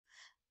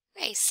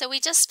Okay, so we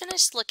just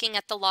finished looking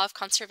at the law of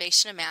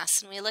conservation of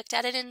mass, and we looked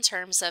at it in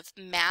terms of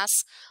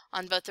mass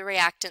on both the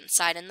reactant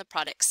side and the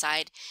product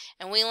side.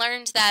 And we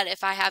learned that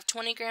if I have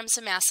 20 grams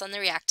of mass on the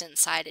reactant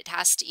side, it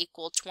has to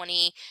equal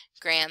 20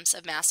 grams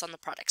of mass on the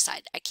product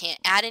side. I can't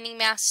add any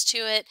mass to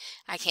it.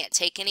 I can't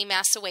take any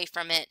mass away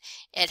from it.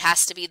 It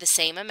has to be the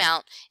same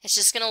amount. It's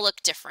just going to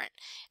look different.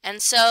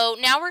 And so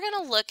now we're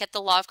going to look at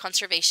the law of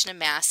conservation of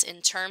mass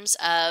in terms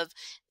of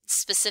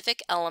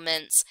specific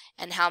elements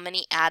and how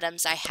many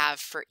atoms I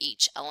have for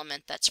each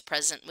element that's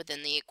present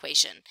within the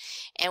equation.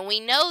 And we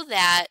know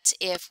that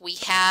if we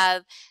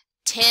have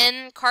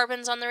 10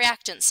 carbons on the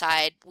reactant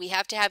side, we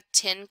have to have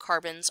 10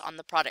 carbons on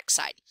the product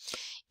side.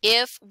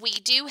 If we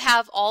do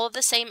have all of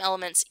the same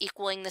elements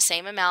equaling the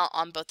same amount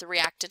on both the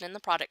reactant and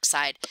the product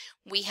side,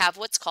 we have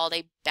what's called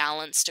a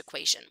balanced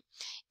equation.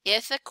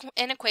 If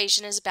an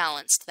equation is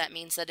balanced, that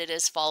means that it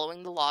is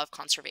following the law of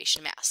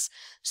conservation of mass.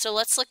 So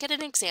let's look at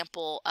an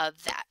example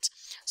of that.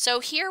 So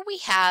here we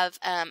have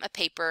a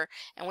paper,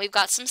 and we've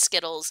got some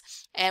Skittles,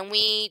 and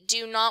we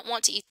do not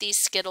want to eat these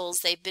Skittles.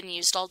 They've been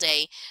used all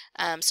day.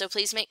 So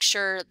please make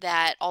sure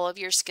that all of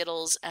your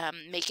Skittles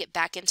make it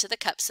back into the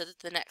cup so that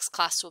the next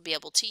class will be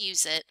able to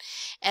use it.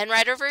 And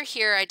right over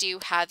here I do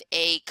have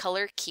a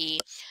color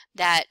key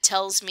that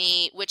tells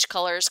me which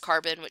color is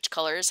carbon, which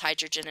color is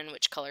hydrogen, and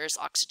which color is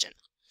oxygen.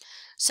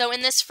 So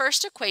in this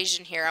first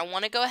equation here, I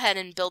want to go ahead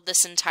and build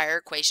this entire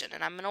equation,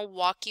 and I'm going to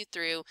walk you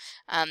through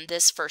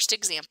this first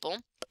example.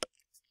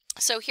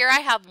 So here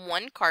I have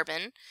one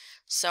carbon,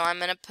 so I'm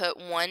going to put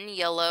one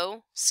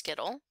yellow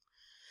Skittle.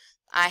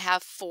 I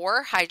have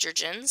 4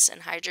 hydrogens,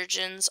 and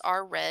hydrogens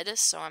are red,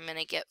 so I'm going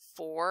to get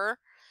 4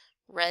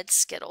 red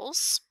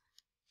Skittles.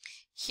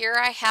 Here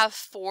I have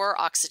 4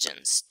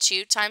 oxygens.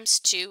 2 times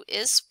 2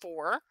 is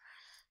 4,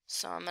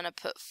 so I'm going to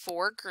put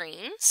 4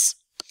 greens.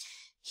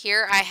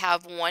 Here I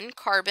have 1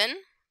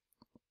 carbon,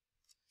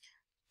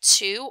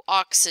 2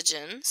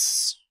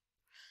 oxygens.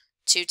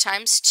 2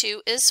 times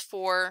 2 is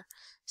 4,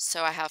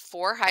 so I have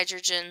 4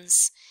 hydrogens,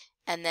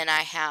 and then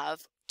I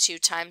have 2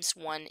 times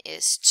 1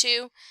 is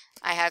 2.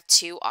 I have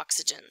 2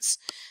 oxygens.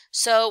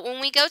 So when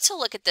we go to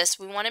look at this,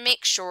 we want to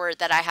make sure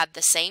that I have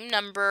the same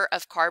number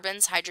of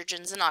carbons,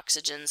 hydrogens, and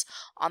oxygens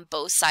on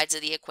both sides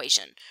of the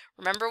equation.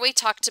 Remember, we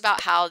talked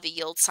about how the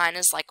yield sign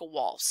is like a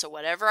wall. So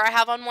whatever I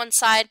have on one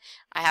side,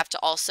 I have to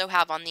also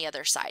have on the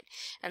other side.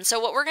 And so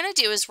what we're going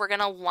to do is we're going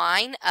to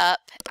line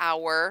up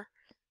our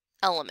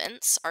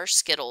elements, our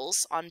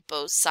Skittles, on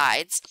both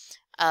sides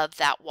of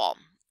that wall.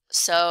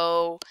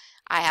 So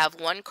I have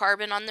 1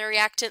 carbon on the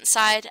reactant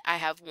side. I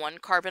have 1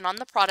 carbon on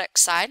the product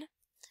side.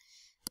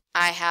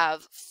 I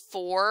have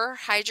 4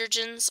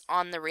 hydrogens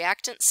on the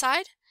reactant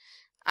side.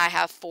 I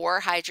have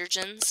 4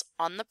 hydrogens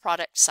on the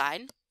product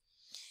side.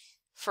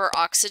 For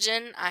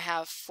oxygen, I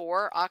have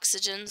 4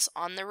 oxygens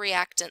on the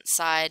reactant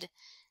side,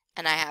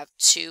 and I have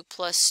 2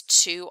 plus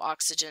 2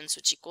 oxygens,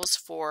 which equals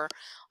 4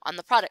 on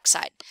the product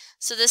side.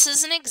 So this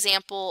is an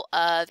example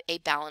of a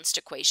balanced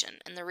equation.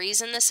 And the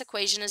reason this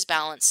equation is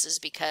balanced is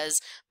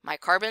because my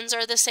carbons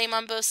are the same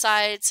on both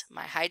sides,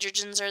 my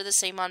hydrogens are the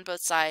same on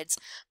both sides,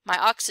 my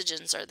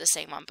oxygens are the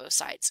same on both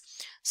sides.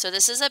 So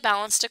this is a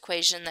balanced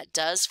equation that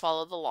does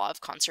follow the law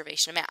of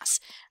conservation of mass.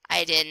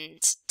 I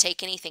didn't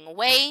take anything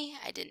away,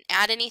 I didn't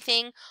add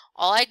anything.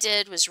 All I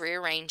did was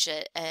rearrange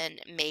it and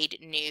made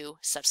new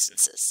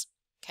substances.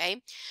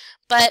 Okay,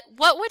 but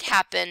what would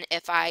happen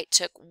if I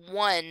took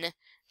one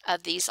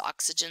of these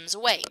oxygens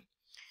away?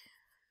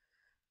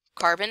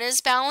 Carbon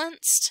is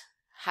balanced,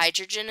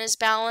 hydrogen is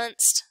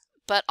balanced,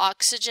 but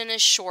oxygen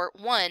is short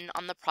 1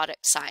 on the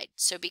product side.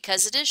 So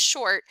because it is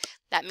short,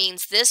 that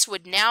means this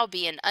would now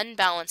be an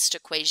unbalanced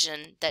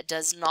equation that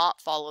does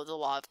not follow the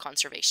law of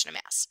conservation of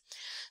mass.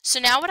 So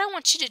now what I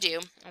want you to do,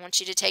 I want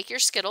you to take your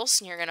Skittles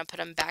and you're going to put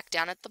them back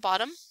down at the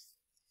bottom.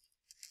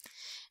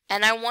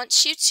 And I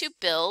want you to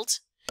build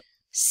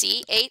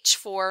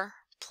CH4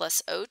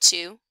 plus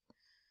O2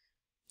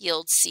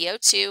 yields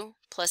CO2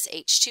 plus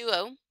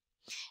H2O.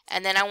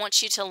 And then I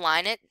want you to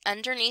line it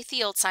underneath the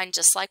yield sign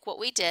just like what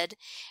we did.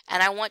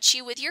 And I want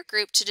you with your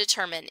group to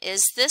determine,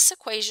 is this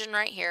equation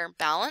right here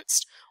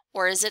balanced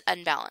or is it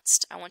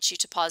unbalanced? I want you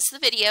to pause the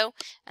video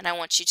and I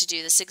want you to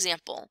do this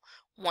example.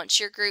 Once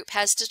your group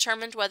has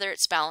determined whether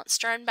it's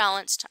balanced or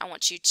unbalanced, I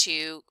want you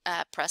to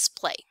press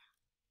play.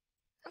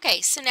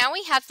 Okay, so now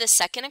we have the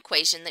second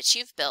equation that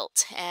you've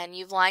built and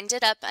you've lined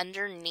it up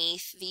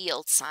underneath the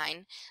yield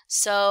sign.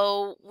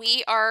 So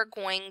we are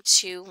going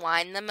to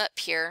line them up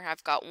here.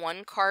 I've got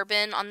 1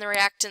 carbon on the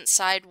reactant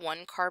side, 1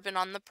 carbon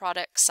on the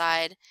product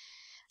side.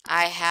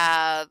 I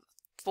have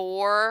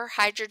 4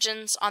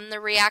 hydrogens on the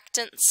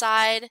reactant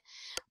side,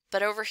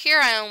 but over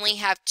here I only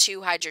have 2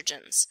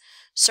 hydrogens.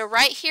 So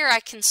right here I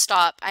can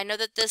stop. I know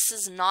that this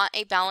is not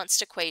a balanced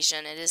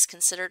equation. It is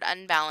considered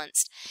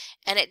unbalanced,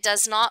 and it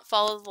does not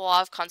follow the law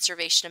of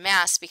conservation of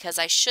mass because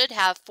I should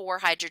have 4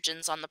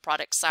 hydrogens on the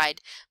product side,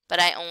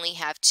 but I only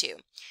have 2.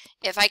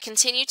 If I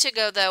continue to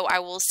go though, I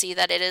will see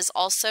that it is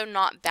also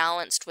not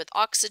balanced with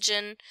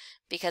oxygen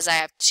because I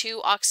have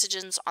 2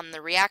 oxygens on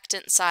the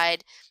reactant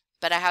side,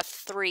 but I have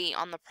 3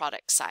 on the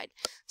product side.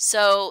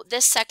 So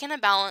this second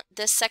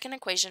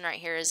equation right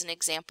here is an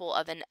example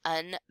of an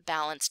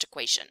unbalanced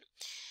equation.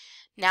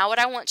 Now what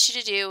I want you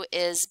to do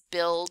is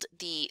build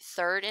the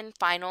third and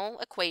final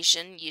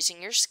equation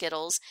using your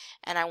Skittles,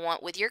 and I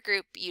want with your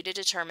group you to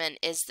determine,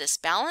 is this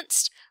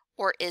balanced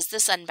or is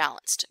this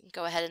unbalanced?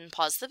 Go ahead and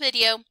pause the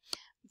video,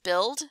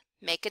 build,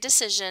 make a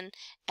decision,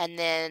 and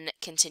then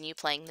continue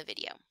playing the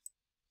video.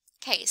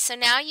 Okay, so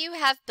now you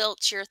have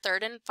built your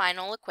third and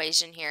final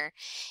equation here,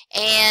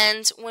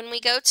 and when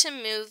we go to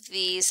move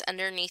these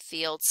underneath the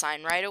yield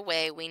sign, right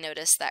away we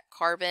notice that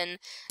carbon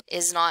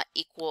is not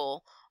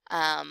equal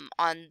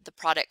on the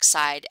product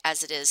side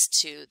as it is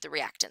to the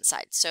reactant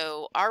side.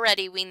 So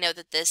already we know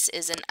that this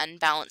is an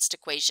unbalanced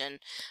equation.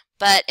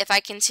 But if I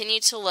continue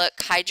to look,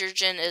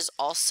 hydrogen is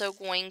also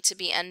going to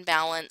be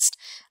unbalanced.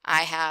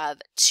 I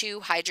have 2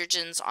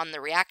 hydrogens on the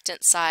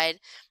reactant side,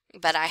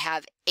 but I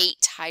have 8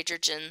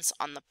 hydrogens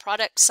on the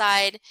product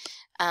side.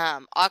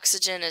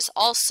 Oxygen is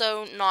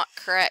also not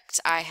correct.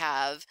 I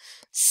have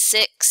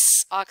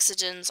 6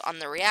 oxygens on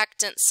the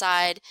reactant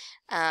side,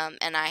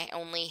 and I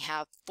only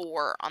have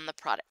 4 on the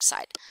product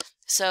side.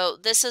 So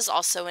this is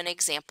also an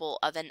example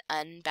of an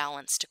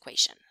unbalanced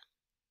equation.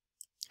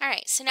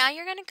 Alright, so now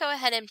you're going to go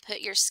ahead and put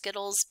your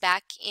Skittles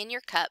back in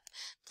your cup.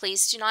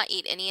 Please do not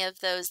eat any of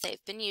those.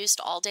 They've been used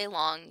all day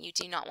long. You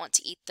do not want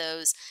to eat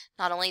those.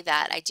 Not only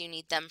that, I do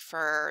need them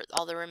for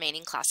all the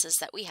remaining classes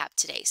that we have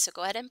today. So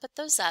go ahead and put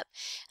those up.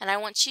 And I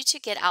want you to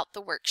get out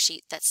the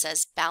worksheet that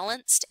says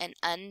Balanced and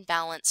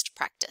Unbalanced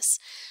Practice.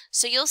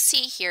 So you'll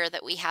see here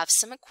that we have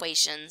some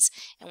equations,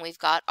 and we've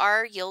got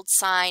our yield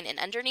sign, and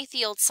underneath the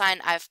yield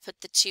sign I've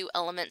put the 2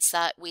 elements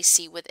that we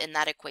see within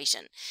that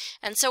equation.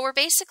 And so we're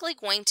basically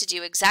going to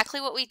do exactly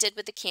what we did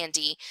with the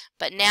candy,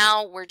 but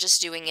now we're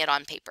just doing it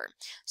on paper.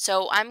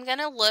 So I'm going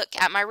to look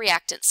at my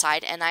reactant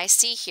side, and I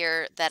see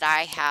here that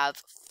I have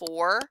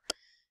 4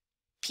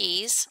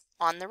 P's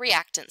on the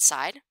reactant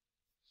side,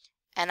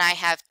 and I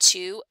have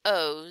 2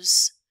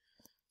 O's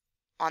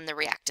on the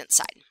reactant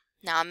side.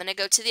 Now I'm going to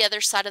go to the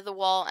other side of the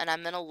wall, and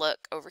I'm going to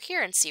look over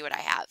here and see what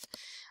I have.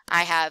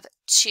 I have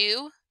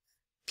 2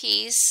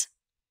 P's,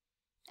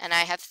 and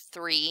I have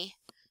 3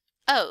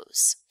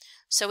 O's.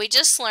 So we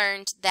just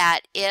learned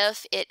that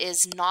if it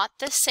is not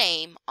the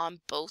same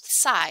on both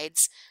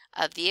sides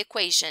of the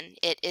equation,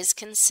 it is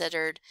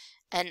considered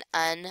an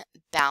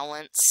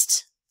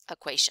unbalanced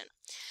equation.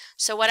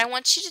 So what I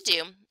want you to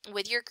do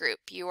with your group,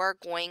 you are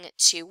going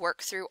to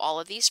work through all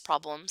of these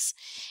problems,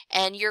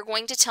 and you're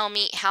going to tell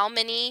me how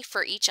many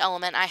for each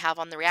element I have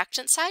on the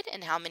reactant side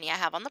and how many I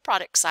have on the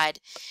product side,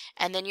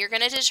 and then you're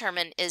going to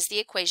determine, is the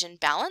equation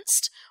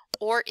balanced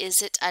or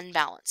is it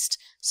unbalanced?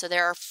 So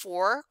there are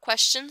 4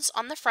 questions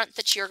on the front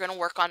that you're going to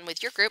work on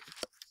with your group.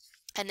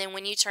 And then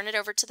when you turn it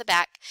over to the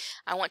back,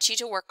 I want you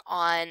to work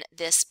on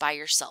this by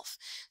yourself.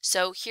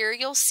 So here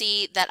you'll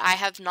see that I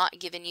have not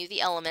given you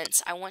the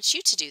elements. I want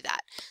you to do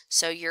that.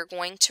 So you're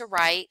going to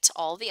write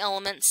all the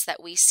elements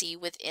that we see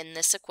within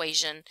this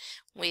equation.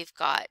 We've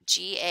got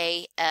G,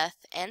 A, F,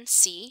 and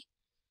C,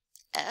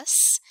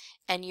 S.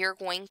 And you're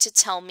going to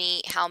tell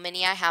me how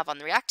many I have on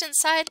the reactant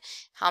side,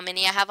 how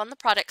many I have on the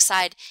product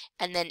side,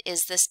 and then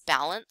is this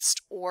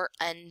balanced or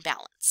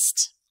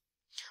unbalanced?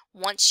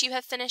 Once you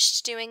have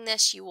finished doing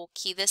this, you will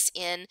key this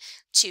in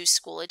to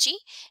Schoology,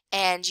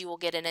 and you will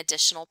get an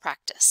additional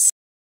practice.